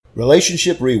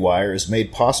Relationship Rewire is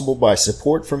made possible by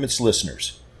support from its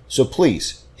listeners. So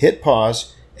please hit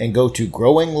pause and go to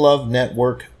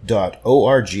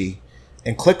growinglovenetwork.org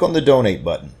and click on the donate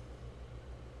button.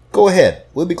 Go ahead,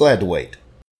 we'll be glad to wait.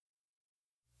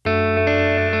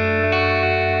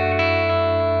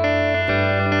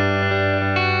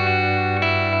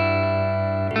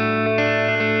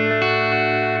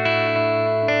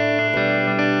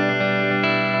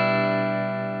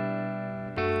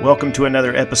 Welcome to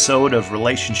another episode of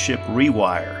Relationship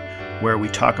Rewire, where we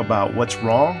talk about what's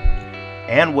wrong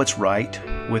and what's right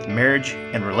with marriage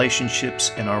and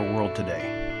relationships in our world today.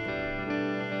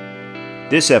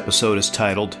 This episode is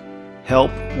titled, Help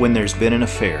When There's Been an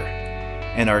Affair,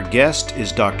 and our guest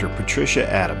is Dr.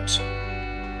 Patricia Adams.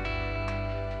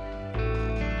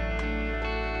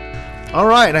 All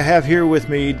right, I have here with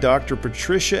me Dr.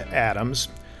 Patricia Adams,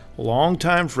 a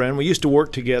longtime friend. We used to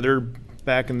work together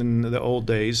back in the old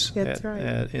days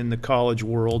in the college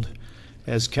world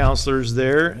as counselors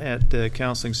there at the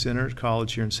Counseling Center at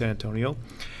college here in San Antonio.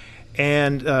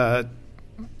 And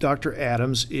Dr.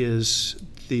 Adams is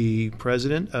the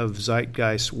president of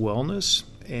Zeitgeist Wellness,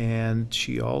 and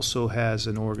she also has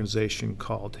an organization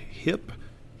called HIP,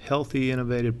 Healthy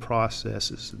Innovative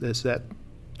Processes. Did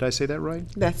I say that right?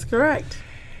 That's correct.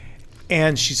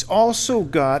 And she's also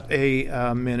got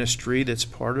a ministry that's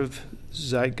part of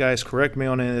Zeitgeist, correct me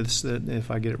on this if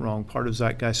I get it wrong, part of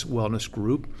Zeitgeist Wellness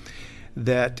Group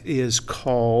that is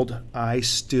called I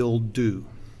Still Do.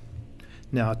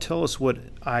 Now, tell us what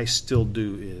I Still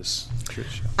Do is,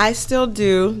 Tricia. I Still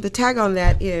Do, the tag on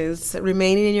that is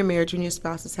remaining in your marriage when your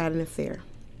spouse has had an affair.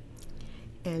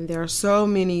 And there are so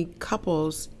many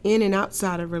couples in and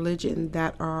outside of religion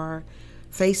that are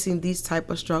facing these type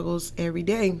of struggles every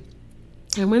day.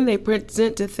 And when they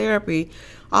present to therapy,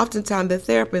 oftentimes the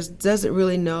therapist doesn't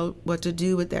really know what to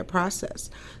do with that process.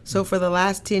 So for the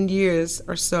last 10 years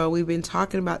or so, we've been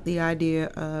talking about the idea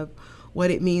of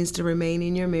what it means to remain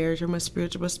in your marriage from a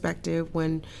spiritual perspective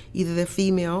when either the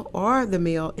female or the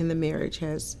male in the marriage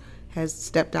has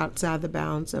stepped outside the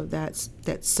bounds of that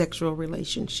sexual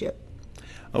relationship.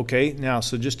 Okay, now,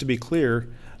 so just to be clear,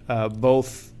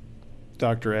 both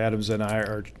Dr. Adams and I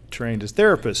are trained as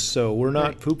therapists, so we're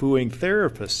not poo-pooing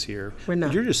therapists here. We're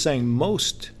not. You're just saying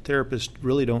most therapists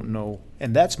really don't know,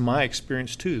 and that's my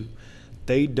experience too.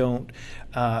 They don't.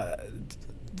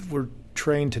 We're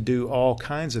trained to do all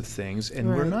kinds of things, and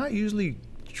we're not usually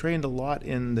trained a lot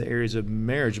in the areas of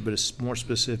marriage, but it's more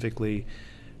specifically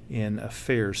in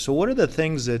affairs. So what are the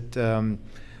things that,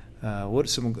 what are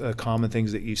some common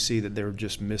things that you see that they're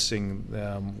just missing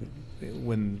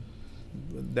when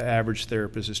the average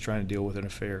therapist is trying to deal with an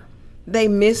affair? They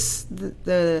miss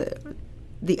the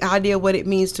idea of what it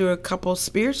means to a couple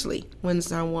spiritually when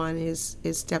someone is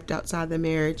stepped outside the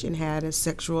marriage and had a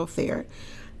sexual affair.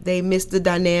 They miss the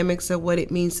dynamics of what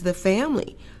it means to the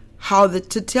family,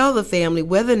 to tell the family,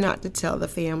 whether or not to tell the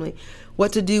family,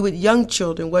 what to do with young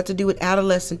children, what to do with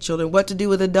adolescent children, what to do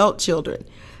with adult children.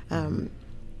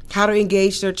 How to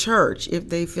engage their church if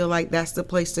they feel like that's the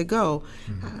place to go,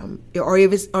 or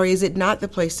is it not the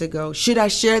place to go? Should I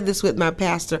share this with my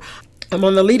pastor? I'm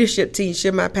on the leadership team.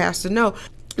 Should my pastor know?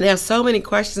 There are so many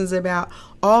questions about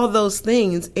all those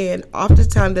things, and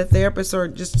oftentimes the therapists are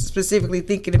just specifically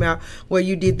thinking about, well,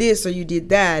 you did this or you did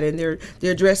that, and they're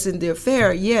addressing the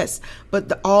affair, yes,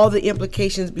 but all the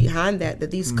implications behind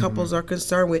that these couples are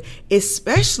concerned with,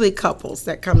 especially couples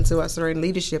that come to us or in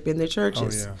leadership in their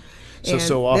churches. Oh, yeah.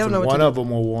 So often one of them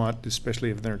will want,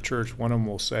 especially if they're in church, one of them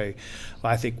will say,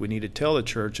 well, I think we need to tell the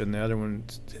church, and the other one,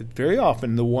 very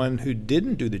often the one who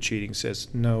didn't do the cheating says,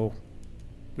 no,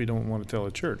 we don't want to tell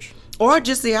the church. Or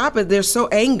just the opposite, they're so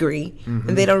angry and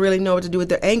they don't really know what to do with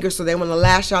their anger, so they want to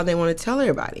lash out, they want to tell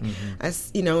everybody.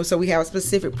 So we have a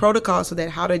specific protocol so that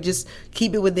how to just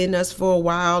keep it within us for a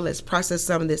while. Let's process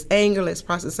some of this anger, let's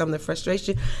process some of the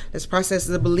frustration, let's process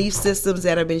the belief systems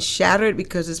that have been shattered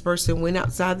because this person went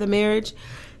outside the marriage.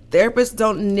 Therapists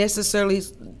don't necessarily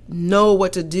know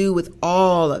what to do with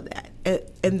all of that.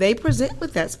 And they present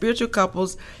with that. Spiritual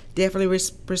couples definitely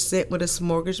present with a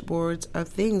smorgasbord of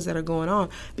things that are going on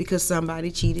because somebody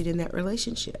cheated in that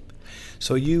relationship.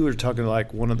 So you were talking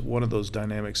like one of those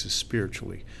dynamics is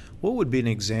spiritually. What would be an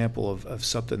example of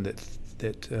something that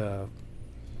the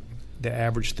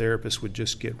average therapist would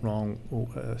just get wrong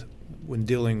when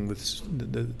dealing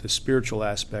with the spiritual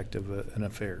aspect of an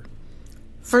affair?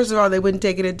 First of all, they wouldn't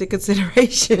take it into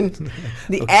consideration.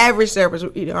 The average therapist,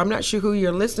 I'm not sure who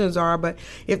your listeners are, but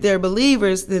if they're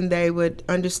believers, then they would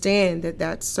understand that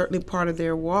that's certainly part of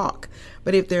their walk.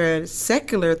 But if they're a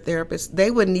secular therapist, they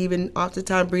wouldn't even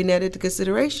oftentimes bring that into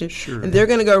consideration. Sure. And they're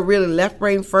going to go really left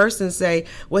brain first and say,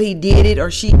 well, he did it or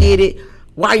she did it.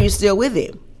 Why are you still with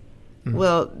him? Mm-hmm.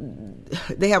 Well,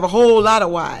 they have a whole lot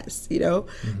of whys,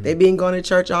 Mm-hmm. They've been going to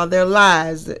church all their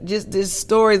lives. Just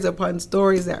stories upon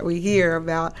stories that we hear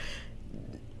about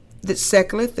the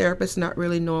secular therapist not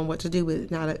really knowing what to do with it.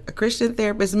 Now, a Christian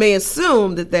therapist may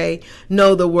assume that they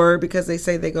know the word because they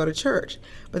say they go to church.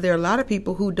 But there are a lot of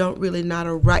people who don't really know how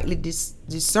to rightly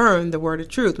discern the word of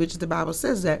truth, which the Bible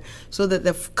says that, so that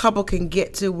the couple can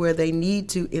get to where they need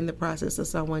to in the process of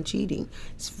someone cheating.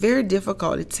 It's very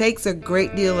difficult. It takes a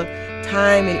great deal of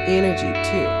time and energy,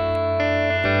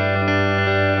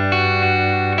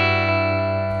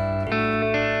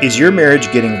 too. Is your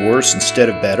marriage getting worse instead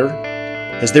of better?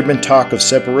 Has there been talk of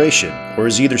separation, or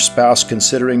is either spouse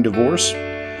considering divorce?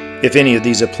 If any of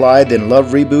these apply, then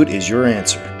Love Reboot is your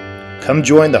answer. Come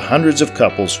join the hundreds of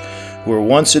couples who were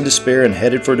once in despair and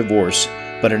headed for divorce,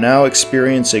 but are now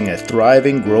experiencing a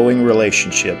thriving, growing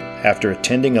relationship after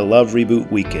attending a Love Reboot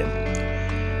weekend.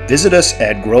 Visit us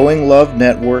at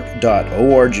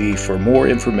growinglovenetwork.org for more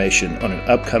information on an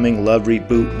upcoming Love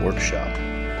Reboot workshop.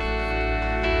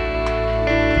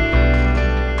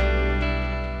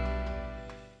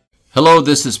 Hello,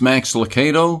 this is Max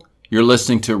Lucado. You're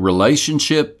listening to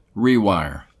Relationship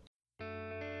Rewire.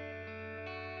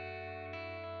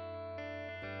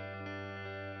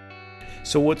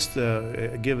 So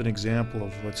give an example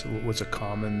of what's a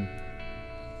common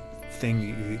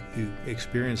thing you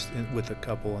experienced with a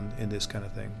couple in this kind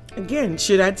of thing? Again,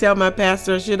 should I tell my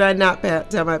pastor or should I not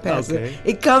tell my pastor? Okay.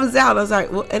 It comes out. I was like,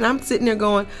 well, and I'm sitting there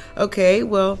going, okay,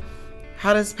 well,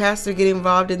 how does pastor get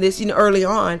involved in this, early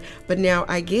on? But now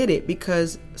I get it,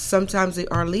 because sometimes they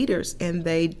are leaders and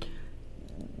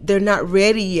they're not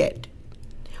ready yet.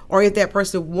 Or if that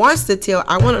person wants to tell,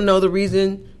 I want to know the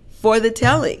reason for the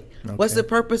telling. Okay. What's the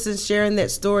purpose in sharing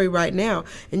that story right now?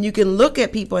 And you can look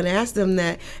at people and ask them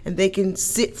that, and they can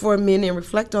sit for a minute and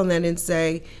reflect on that and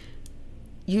say,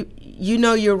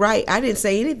 you're right. I didn't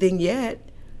say anything yet.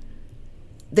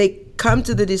 They come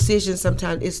to the decision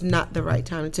sometimes it's not the right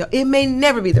time to tell. It may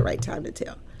never be the right time to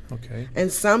tell. Okay. And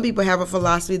some people have a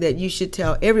philosophy that you should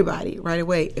tell everybody right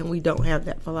away, and we don't have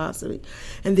that philosophy.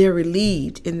 And they're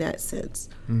relieved in that sense.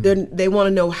 Mm-hmm. They want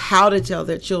to know how to tell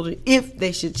their children, if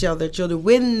they should tell their children,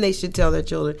 when they should tell their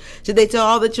children. Should they tell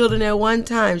all the children at one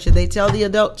time? Should they tell the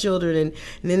adult children? And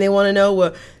then they want to know,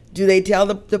 well, do they tell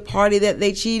the party that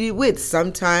they cheated with?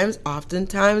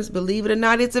 Oftentimes, believe it or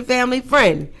not, it's a family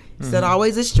friend. It's not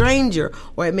always a stranger.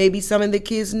 Or it may be some of the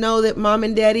kids know that mom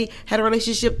and daddy had a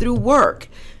relationship through work.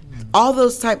 All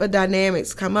those type of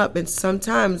dynamics come up, and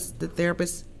sometimes the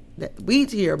therapists that we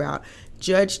hear about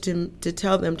judge to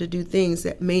tell them to do things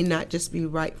that may not just be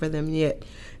right for them yet.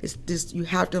 It's just, you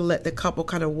have to let the couple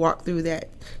kind of walk through that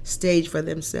stage for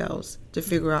themselves to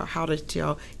figure out how to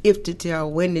tell, if to tell,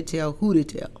 when to tell, who to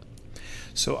tell.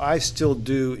 So I still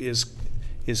do is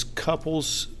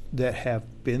couples that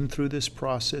have been through this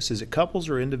process, is it couples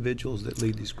or individuals that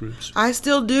lead these groups? I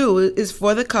still do. It's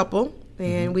for the couple,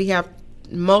 and we have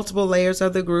multiple layers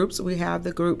of the groups. We have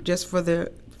the group just we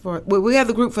have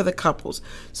the group for the couples.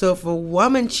 So if a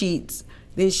woman cheats,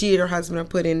 then she and her husband are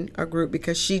put in a group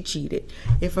because she cheated.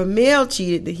 If a male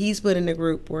cheated, then he's put in a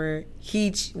group where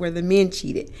the men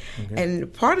cheated. Okay.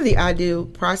 And part of the I Do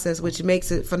process, which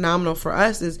makes it phenomenal for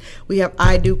us, is we have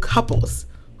I Do couples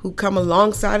who come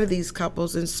alongside of these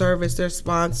couples and serve as their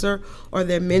sponsor or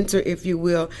their mentor, if you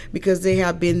will, because they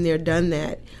have been there, done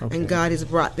that, and God has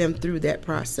brought them through that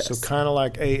process. So kind of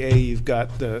like AA, you've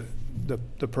got the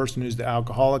person who's the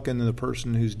alcoholic and then the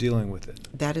person who's dealing with it.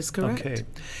 That is correct. Okay.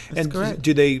 That's correct.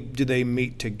 Do they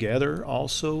meet together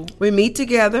also? We meet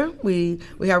together. We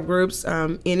have groups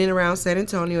in and around San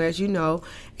Antonio, as you know,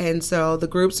 and so the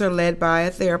groups are led by a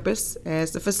therapist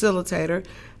as the facilitator.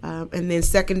 And then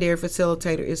secondary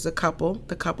facilitator is the couple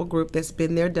group that's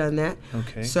been there, done that.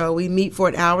 Okay. So we meet for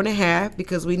an hour and a half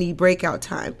because we need breakout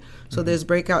time. So there's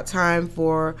breakout time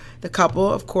for the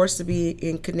couple, of course, to be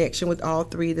in connection with all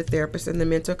three, the therapist and the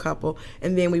mentor couple,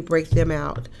 and then we break them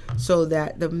out so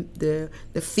that the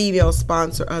female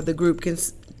sponsor of the group can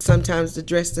sometimes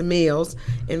address the males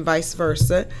and vice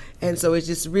versa. And so it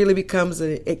just really becomes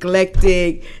an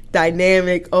eclectic,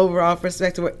 dynamic, overall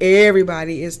perspective where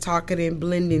everybody is talking and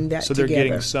blending that together. So they're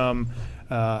getting some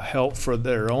help for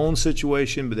their own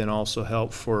situation, but then also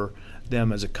help for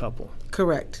them as a couple.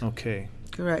 Correct. Okay.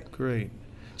 Correct. Great.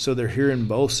 So they're hearing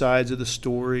both sides of the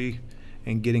story,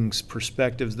 and getting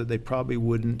perspectives that they probably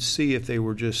wouldn't see if they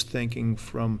were just thinking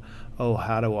from, oh,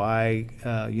 how do I,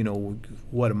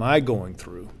 what am I going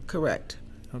through? Correct.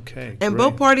 Okay. And great.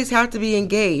 both parties have to be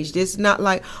engaged. It's not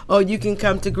like, oh, you can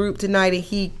come to group tonight and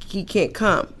he can't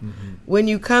come. Mm-hmm. When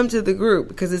you come to the group,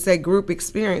 because it's a group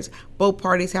experience, both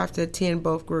parties have to attend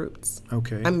both groups.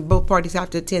 Okay. Both parties have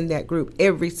to attend that group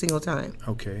every single time.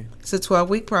 Okay. It's a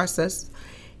 12-week process,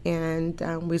 and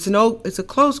it's a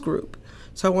closed group.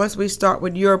 So once we start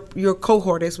with your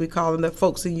cohort, as we call them, the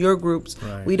folks in your groups,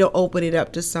 right, we don't open it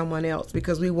up to someone else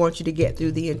because we want you to get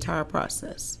through the entire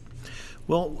process.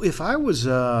 Well, if I was,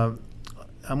 I'm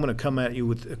going to come at you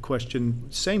with a question,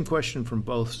 same question from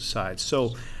both sides.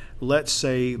 So let's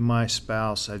say my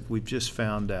spouse, we've just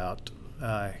found out,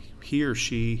 he or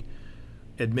she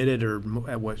admitted, or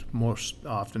what most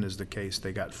often is the case,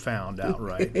 they got found out,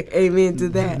 right? Amen to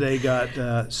that. They got,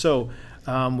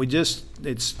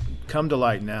 it's come to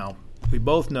light now. We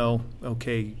both know,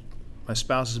 okay, my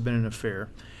spouse has been in an affair,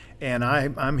 and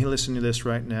I'm listening to this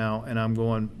right now, and I'm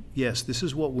going, yes, this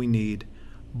is what we need,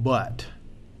 but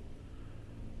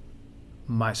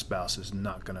my spouse is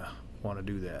not going to want to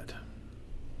do that.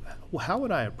 Well, how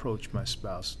would I approach my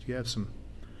spouse? Do you have some?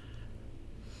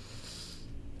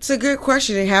 It's a good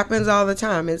question. It happens all the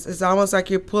time. It's almost like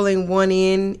you're pulling one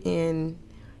in and,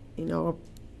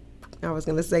 I was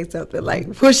going to say something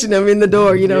like pushing them in the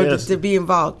door, yes, to be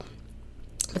involved.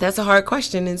 But that's a hard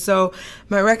question. And so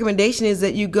my recommendation is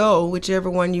that you go, whichever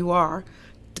one you are,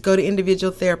 to go to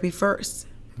individual therapy first.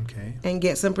 Okay. And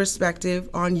get some perspective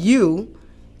on you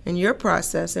and your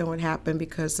process and what happened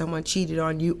because someone cheated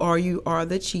on you or you are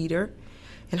the cheater.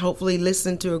 And hopefully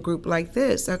listen to a group like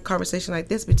this, a conversation like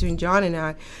this between John and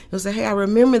I. You'll say, hey, I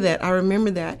remember that.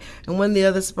 And when the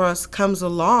other spouse comes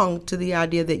along to the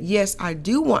idea that, yes, I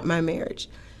do want my marriage,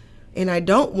 and I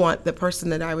don't want the person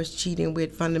that I was cheating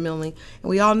with fundamentally. And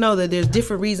we all know that there's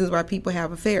different reasons why people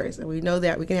have affairs. And we know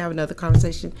that. We can have another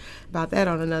conversation about that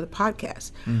on another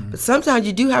podcast. Mm-hmm. But sometimes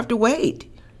you do have to wait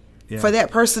for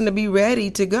that person to be ready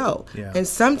to go. Yeah. And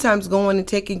sometimes going and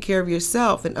taking care of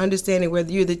yourself and understanding whether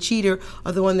you're the cheater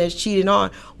or the one that's cheated on.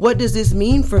 What does this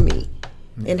mean for me?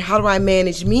 And how do I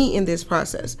manage me in this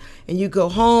process? And you go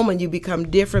home and you become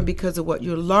different because of what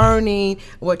you're learning,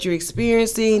 what you're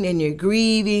experiencing, and you're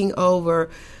grieving over,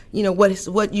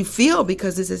 what you feel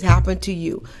because this has happened to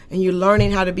you. And you're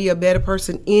learning how to be a better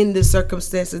person in the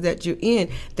circumstances that you're in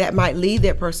that might lead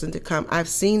that person to come. I've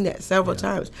seen that several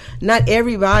times. Not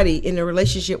everybody in a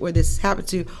relationship where this happened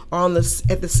to are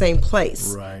at the same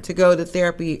place to go to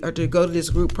therapy or to go to this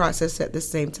group process at the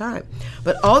same time.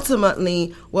 But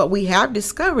ultimately, what we have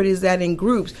discovered is that in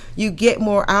groups, you get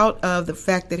more out of the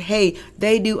fact that, hey,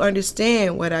 they do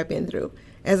understand what I've been through.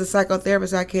 As a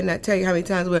psychotherapist, I cannot tell you how many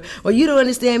times well, you don't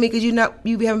understand me because you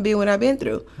haven't been what I've been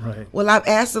through. Right. Well, I've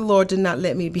asked the Lord to not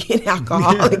let me be an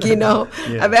alcoholic, Yeah.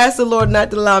 I've asked the Lord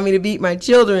not to allow me to beat my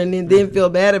children and then feel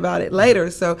bad about it later.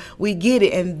 So we get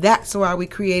it, and that's why we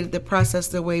created the process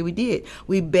the way we did.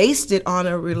 We based it on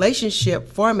a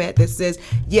relationship format that says,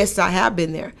 yes, I have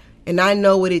been there, and I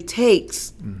know what it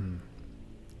takes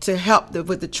to help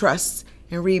with the trust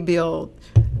and rebuild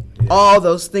all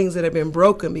those things that have been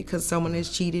broken because someone has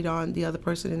cheated on the other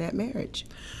person in that marriage.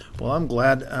 Well, I'm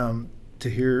glad to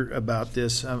hear about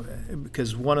this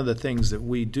because one of the things that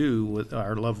we do with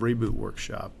our Love Reboot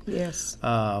workshop,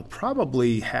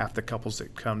 probably half the couples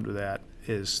that come to that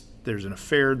is there's an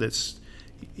affair that's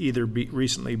either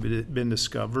recently been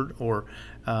discovered or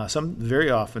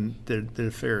very often the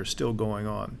affair is still going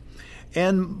on.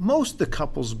 And most of the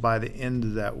couples, by the end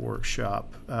of that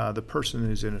workshop, the person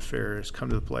who's in an affair has come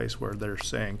to the place where they're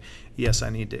saying, yes, I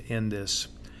need to end this.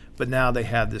 But now they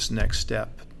have this next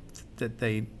step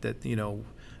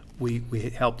we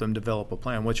help them develop a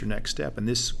plan. What's your next step? And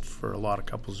this, for a lot of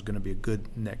couples, is going to be a good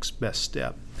next best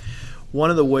step. One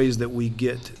of the ways that we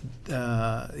get,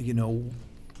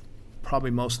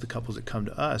 probably most of the couples that come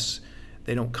to us,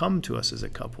 they don't come to us as a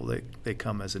couple. They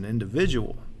come as an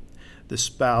individual. The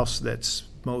spouse that's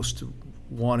most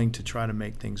wanting to try to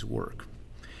make things work.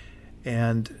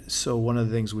 And so one of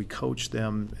the things we coach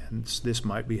them, and this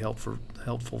might be helpful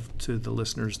to the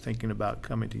listeners thinking about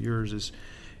coming to yours,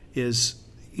 is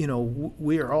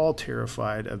we are all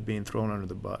terrified of being thrown under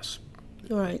the bus.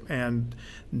 Right. And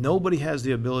nobody has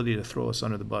the ability to throw us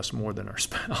under the bus more than our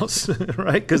spouse,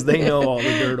 right? Because they know all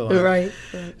the dirt on it. Right.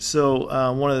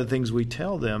 So one of the things we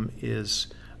tell them is,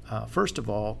 first of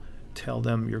all, tell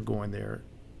them you're going there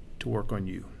to work on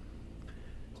you.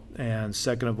 And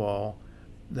second of all,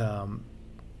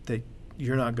 that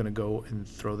you're not going to go and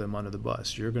throw them under the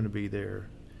bus. You're going to be there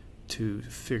to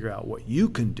figure out what you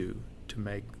can do to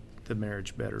make the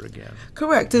marriage better again.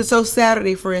 Correct. And so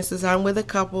Saturday, for instance, I'm with a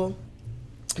couple,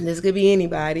 and this could be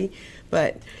anybody,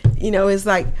 but, it's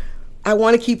like, I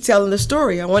want to keep telling the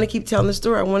story. I want to keep telling the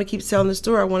story. I want to keep telling the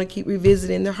story. I want to keep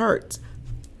revisiting the hurts.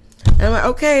 And I'm like,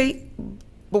 okay,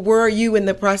 but where are you in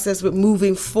the process with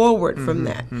moving forward from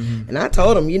that? Mm-hmm. And I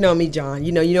told him, you know me, John.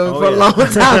 You know me for a long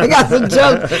time. I got some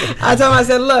jokes. I told him, I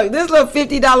said, look, this little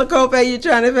 $50 copay you're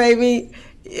trying to pay me,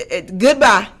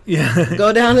 goodbye. Yeah.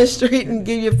 Go down the street and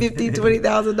give you $50,000,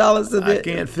 $20,000 to the I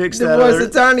can't fix divorce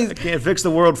attorneys. I can't fix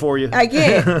the world for you. I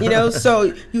can't.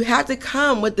 So you have to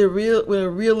come with a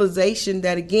realization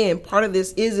that, again, part of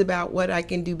this is about what I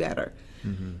can do better.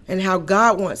 Mm-hmm. And how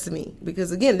God wants me.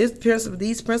 Because, again,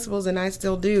 these principles, and I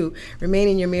still do, remain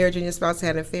in your marriage and your spouse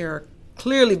had an affair, are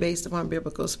clearly based upon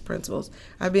biblical principles.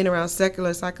 I've been around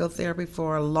secular psychotherapy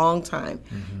for a long time.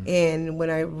 Mm-hmm. And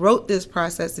when I wrote this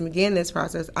process and began this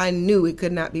process, I knew it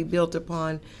could not be built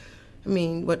upon,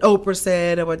 what Oprah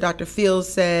said or what Dr. Phil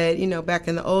said, back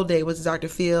in the old day was Dr.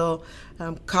 Phil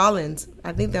Collins.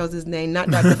 I think that was his name, not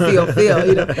Dr.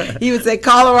 Phil. He would say,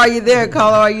 caller, are you there?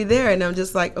 Caller, are you there? And I'm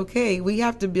just like, okay, we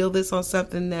have to build this on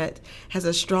something that has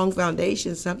a strong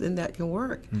foundation, something that can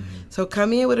work. Mm-hmm. So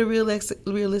come in with a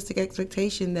realistic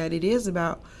expectation that it is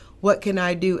about what can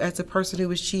I do as a person who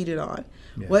was cheated on?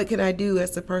 Yeah. What can I do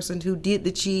as the person who did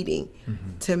the cheating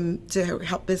to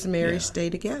help this marriage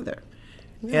stay together?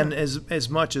 Yeah. And as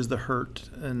much as the hurt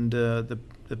and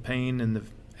the pain and the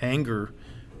anger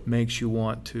makes you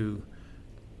want to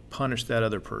punish that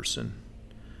other person,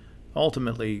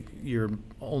 ultimately your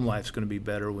own life's going to be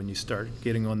better when you start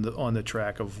getting on the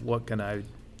track of what can I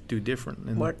do different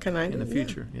in the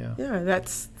future. Yeah.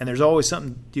 And there's always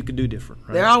something you can do different,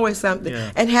 right? There's always something.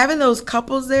 Yeah. And having those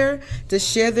couples there to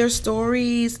share their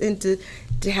stories and to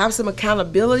have some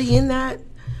accountability in that,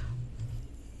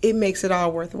 it makes it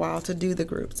all worthwhile to do the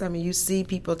groups. You see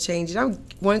people change.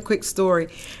 One quick story.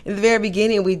 In the very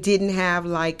beginning, we didn't have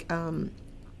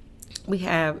we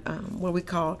have what we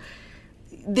call,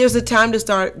 there's a time to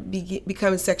start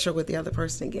becoming sexual with the other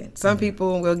person again. Some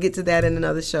people, and we'll get to that in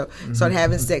another show, start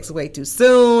having sex way too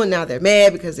soon. Now they're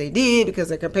mad because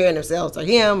they're comparing themselves to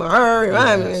him or her.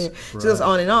 Yes, so it goes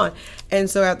on and on. And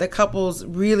so after couples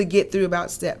really get through about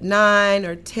step 9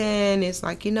 or 10, it's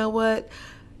like, you know what?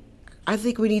 I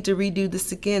think we need to redo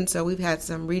this again. So we've had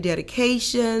some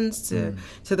rededications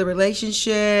to the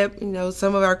relationship.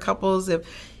 Some of our couples have,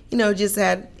 just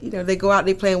had, they go out,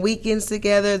 they plan weekends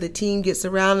together. The team gets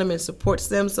around them and supports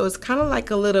them. So it's kind of like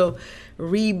a little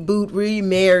reboot,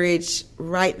 remarriage,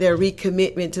 right there,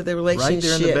 recommitment to the relationship. Right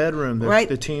there in the bedroom,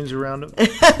 the team's around them?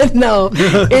 No,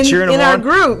 in our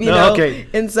group, Okay.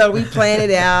 And so we plan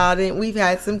it out, and we've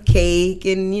had some cake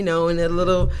and, and a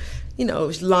little,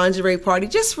 lingerie party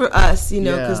just for us,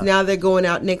 because now they're going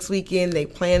out next weekend. They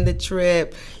planned the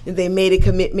trip. They made a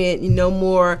commitment. No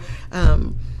more,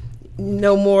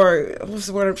 what's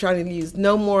the word I'm trying to use?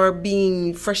 No more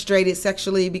being frustrated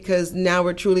sexually, because now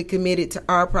we're truly committed to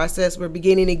our process. We're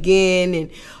beginning again, and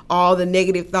all the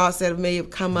negative thoughts that may have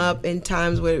come up in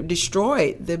times where it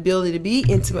destroyed the ability to be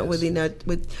intimate with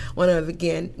one another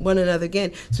again.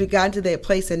 So we got into that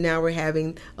place, and now we're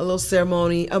having a little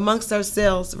ceremony amongst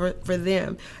ourselves for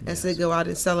them as they go out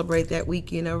and celebrate that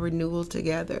weekend of renewal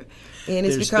together. And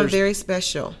it's become very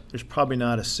special. There's probably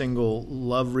not a single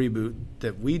love reboot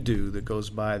that we do that goes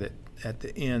by that at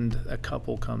the end a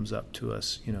couple comes up to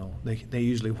us. They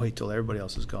usually wait till everybody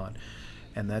else is gone.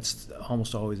 And that's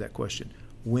almost always that question.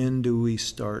 When do we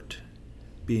start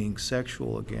being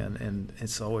sexual again? And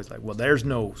it's always like, well, there's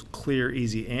no clear,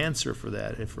 easy answer for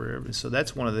that. So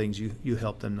that's one of the things you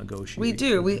help them negotiate. We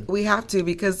do. We have to,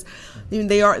 because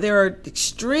there are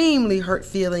extremely hurt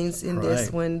feelings in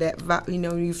this when that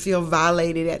you feel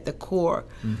violated at the core.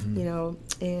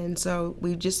 And so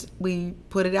we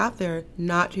put it out there.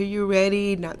 Not till you're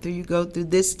ready, not till you go through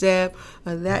this step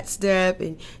or that step,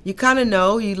 and you kind of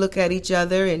know. You look at each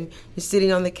other, and you're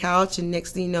sitting on the couch, and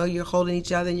next thing you know, you're holding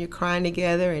each other and you're crying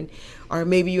together, or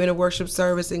maybe you're in a worship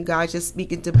service and God's just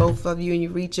speaking to both of you, and you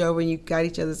reach over and you got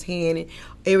each other's hand, and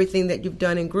everything that you've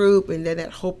done in group, and then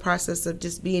that whole process of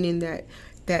just being in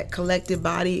that collective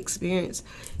body experience,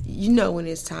 when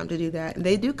it's time to do that. And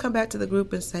they do come back to the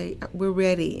group and say, we're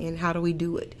ready, and how do we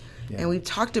do it? Yeah. And we've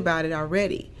talked about it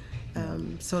already.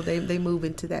 So they move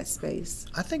into that space.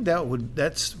 I think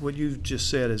that's what you've just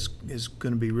said is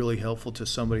going to be really helpful to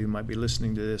somebody who might be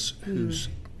listening to this, who's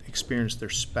experienced their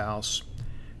spouse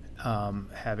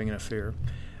having an affair.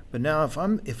 But now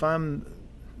if I'm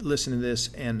listening to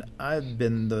this and I've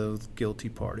been the guilty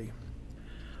party,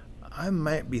 I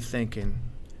might be thinking,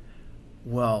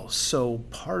 well, so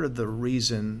part of the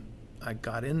reason I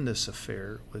got in this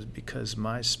affair was because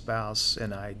my spouse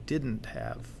and I didn't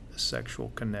have a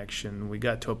sexual connection. We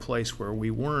got to a place where we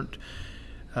weren't,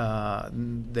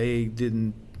 they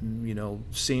didn't,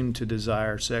 seem to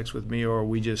desire sex with me, or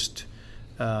we just,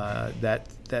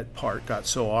 that part got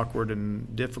so awkward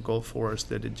and difficult for us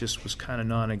that it just was kind of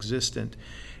non-existent.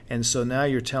 And so now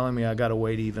you're telling me I got to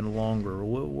wait even longer.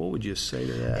 What would you say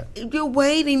to that? You're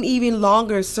waiting even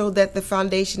longer so that the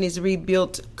foundation is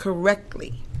rebuilt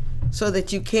correctly, so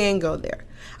that you can go there.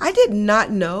 I did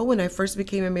not know when I first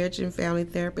became a marriage and family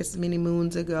therapist many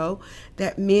moons ago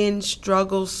that men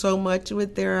struggle so much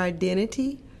with their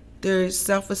identity, their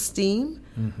self-esteem,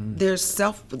 their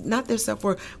not their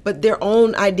self-worth, but their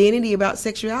own identity about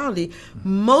sexuality.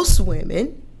 Most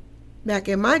women back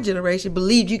in my generation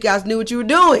believed you guys knew what you were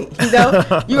doing.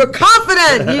 You were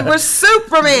confident, you were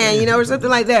Superman, or something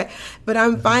like that. But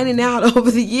I'm finding out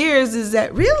over the years is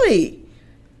that really,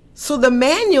 so the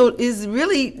manual is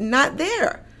really not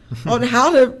there on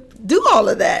how to do all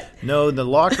of that. No, the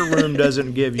locker room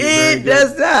doesn't give you it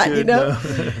does not, No.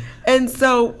 And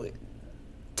so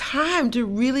time to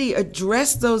really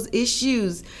address those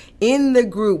issues in the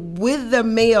group with the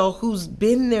male who's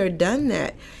been there, done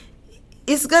that.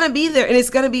 It's going to be there, and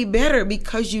it's going to be better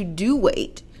because you do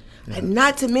wait. Yeah. And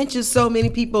not to mention so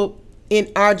many people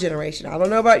in our generation. I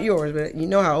don't know about yours, but you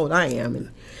know how old I am.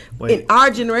 And in our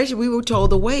generation, we were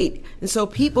told to wait. And so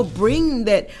people bring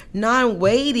that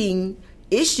non-waiting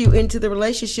issue into the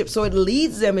relationship, so it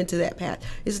leads them into that path.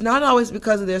 It's not always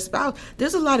because of their spouse.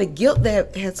 There's a lot of guilt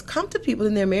that has come to people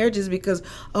in their marriages because,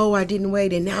 I didn't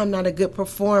wait, and now I'm not a good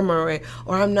performer,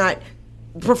 or I'm not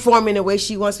performing the way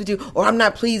she wants me to, or I'm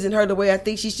not pleasing her the way I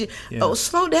think she should. Yeah. Oh,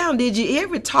 slow down. Did you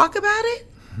ever talk about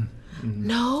it? Mm-hmm.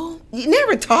 No. You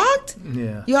never talked?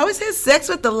 Yeah. You always had sex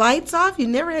with the lights off? You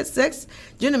never had sex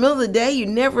during the middle of the day? You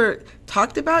never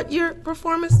talked about your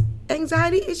performance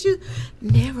anxiety issues?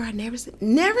 Never. I never said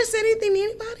anything to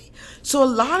anybody. So a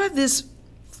lot of this,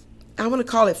 I want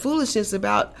to call it foolishness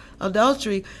about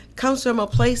adultery, comes from a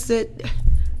place that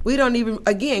we don't even,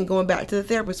 again, going back to the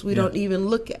therapist, we don't even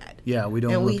look at. Yeah, we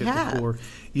don't look at the core.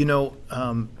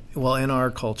 Well, in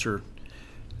our culture,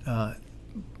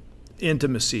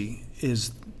 intimacy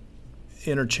is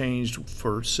interchanged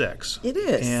for sex. It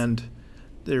is. And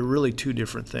they're really two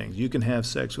different things. You can have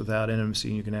sex without intimacy,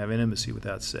 and you can have intimacy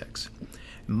without sex.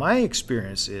 My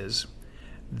experience is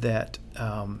that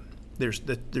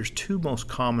there's two most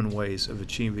common ways of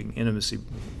achieving intimacy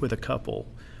with a couple.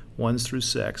 One's through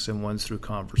sex and one's through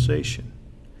conversation.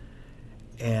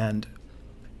 And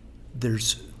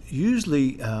there's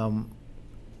usually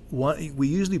we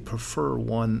usually prefer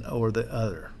one or the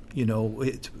other.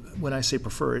 When I say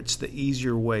prefer, it's the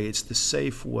easier way, it's the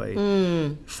safe way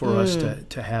for us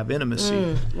to have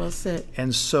intimacy. Well said.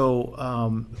 And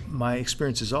so my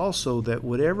experience is also that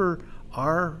whatever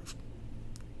our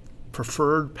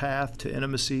preferred path to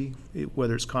intimacy,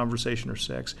 whether it's conversation or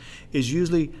sex, is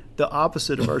usually the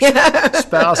opposite of our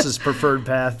spouse's preferred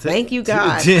path. Thank you,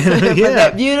 God, for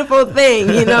that beautiful thing,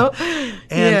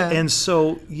 And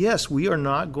so, yes, we are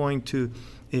not going to,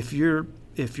 if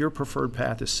your preferred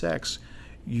path is sex,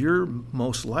 you're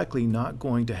most likely not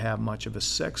going to have much of a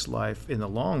sex life in the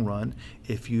long run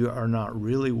if you are not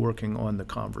really working on the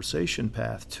conversation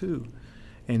path too,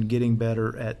 and getting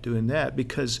better at doing that.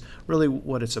 Because really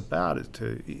what it's about is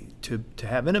to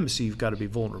have intimacy, you've got to be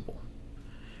vulnerable.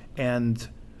 And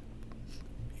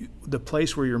the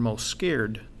place where you're most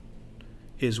scared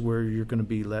is where you're going to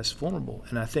be less vulnerable.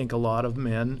 And I think a lot of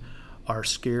men are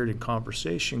scared in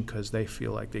conversation because they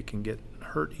feel like they can get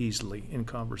hurt easily in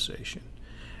conversation.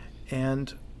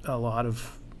 And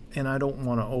and I don't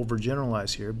want to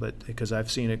overgeneralize here, but because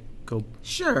I've seen it go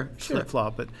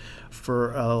flip-flop, but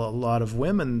for a lot of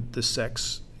women, the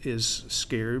sex is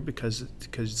scary because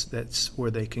that's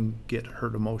where they can get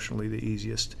hurt emotionally the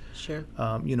easiest. Sure.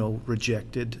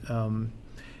 Rejected.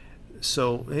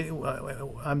 So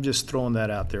I'm just throwing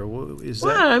that out there.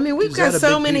 We've got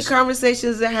so many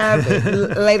conversations to have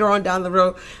later on down the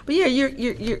road. But yeah,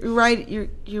 you're right.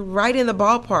 You're right in the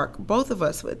ballpark, both of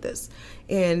us, with this.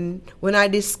 And when I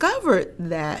discovered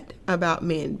that about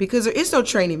men, because there is no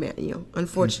training manual,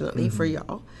 unfortunately, for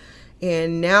y'all,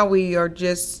 and now we are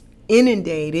just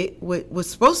inundated with what's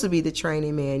supposed to be the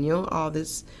training manual, all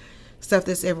this stuff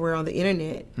that's everywhere on the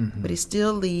internet, but it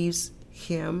still leaves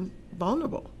him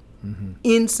vulnerable.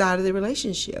 Inside of the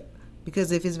relationship,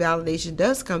 because if his validation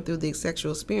does come through the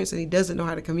sexual experience and he doesn't know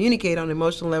how to communicate on an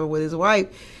emotional level with his wife,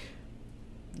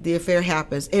 the affair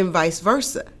happens, and vice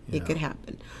versa. It could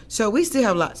happen. So we still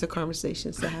have lots of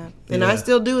conversations to have, and I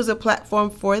still do as a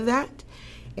platform for that.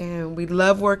 And we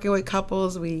love working with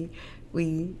couples. We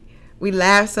We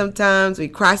laugh sometimes, we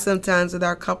cry sometimes with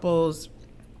our couples.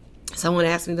 Someone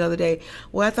asked me the other day,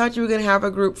 well, I thought you were going to have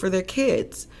a group for their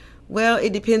kids. Well,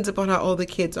 it depends upon how old the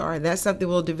kids are. And that's something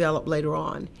we'll develop later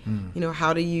on.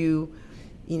 How do you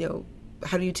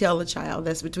tell a child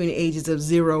that's between the ages of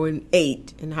 0 and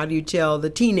 8? And how do you tell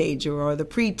the teenager or the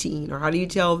preteen? Or how do you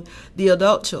tell the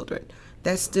adult children?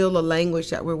 That's still a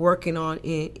language that we're working on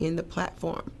in the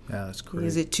platform. Yeah, that's great.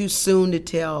 Is it too soon to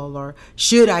tell, or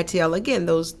should I tell? Again,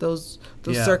 those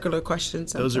circular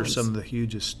questions. Sometimes. Those are some of the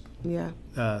hugest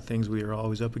things we are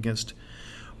always up against.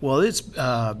 Well, it's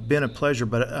been a pleasure,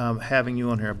 but having you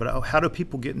on here. But how do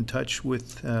people get in touch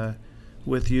with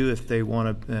you if they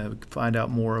want to find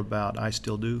out more about I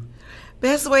Still Do?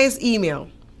 Best way is email.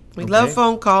 We love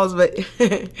phone calls, but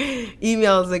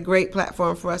email is a great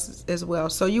platform for us as well.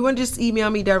 So you want to just email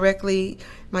me directly.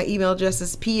 My email address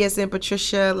is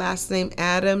PSNPatricia, last name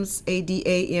Adams,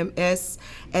 ADAMS,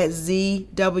 at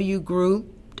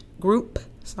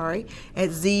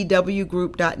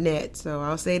zwgroup.net. So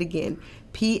I'll say it again,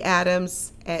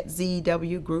 padams at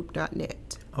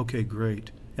zwgroup.net. Okay,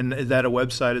 great. And is that a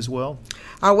website as well?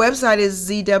 Our website is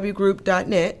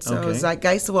zwgroup.net, so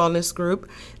Zeitgeist Wellness Group.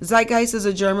 Zeitgeist is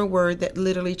a German word that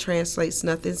literally translates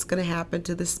nothing's going to happen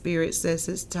till the spirit says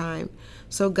it's time.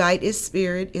 So Geit is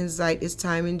spirit and Zeit is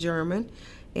time in German.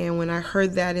 And when I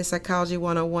heard that in Psychology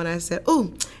 101, I said,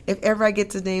 if ever I get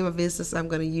to name a business, I'm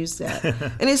going to use that.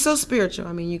 And it's so spiritual.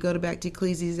 I mean, you go back to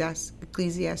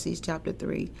Ecclesiastes chapter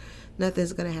 3.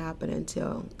 Nothing's going to happen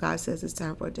until God says it's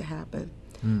time for it to happen.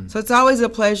 So it's always a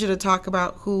pleasure to talk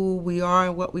about who we are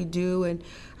and what we do, and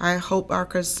I hope our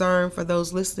concern for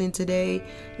those listening today,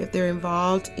 if they're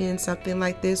involved in something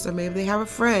like this, or maybe they have a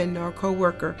friend or a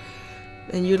coworker,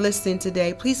 and you're listening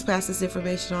today, please pass this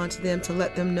information on to them to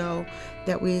let them know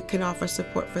that we can offer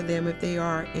support for them if they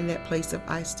are in that place of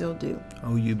I Still Do.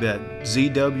 Oh, you bet.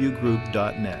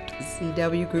 zwgroup.net.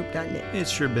 zwgroup.net.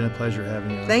 It's sure been a pleasure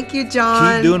having you. Thank you,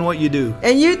 John. Keep doing what you do.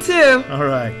 And you too. All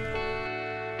right.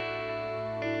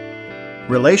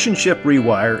 Relationship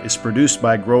Rewire is produced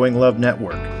by Growing Love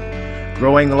Network.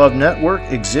 Growing Love Network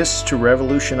exists to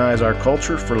revolutionize our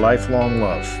culture for lifelong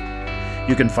love.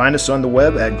 You can find us on the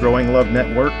web at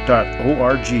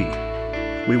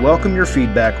growinglovenetwork.org. We welcome your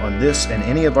feedback on this and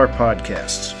any of our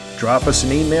podcasts. Drop us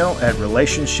an email at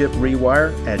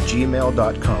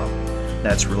relationshiprewire@gmail.com.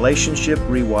 That's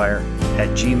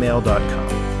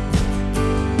relationshiprewire@gmail.com.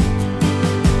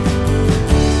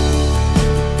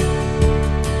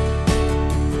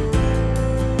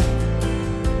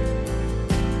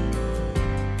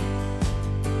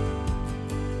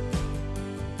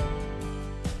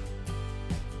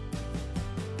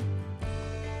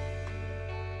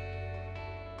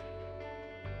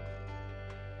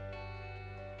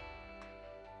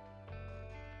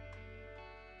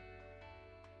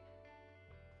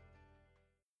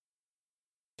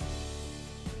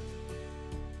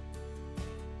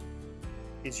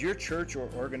 Is your church or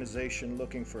organization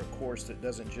looking for a course that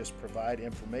doesn't just provide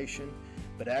information,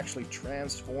 but actually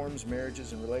transforms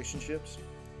marriages and relationships?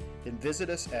 Then visit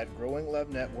us at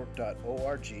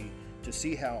growinglovenetwork.org to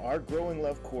see how our Growing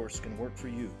Love course can work for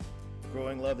you.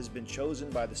 Growing Love has been chosen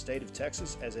by the state of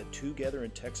Texas as a Together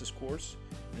in Texas course,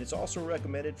 and it's also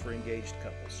recommended for engaged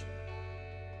couples.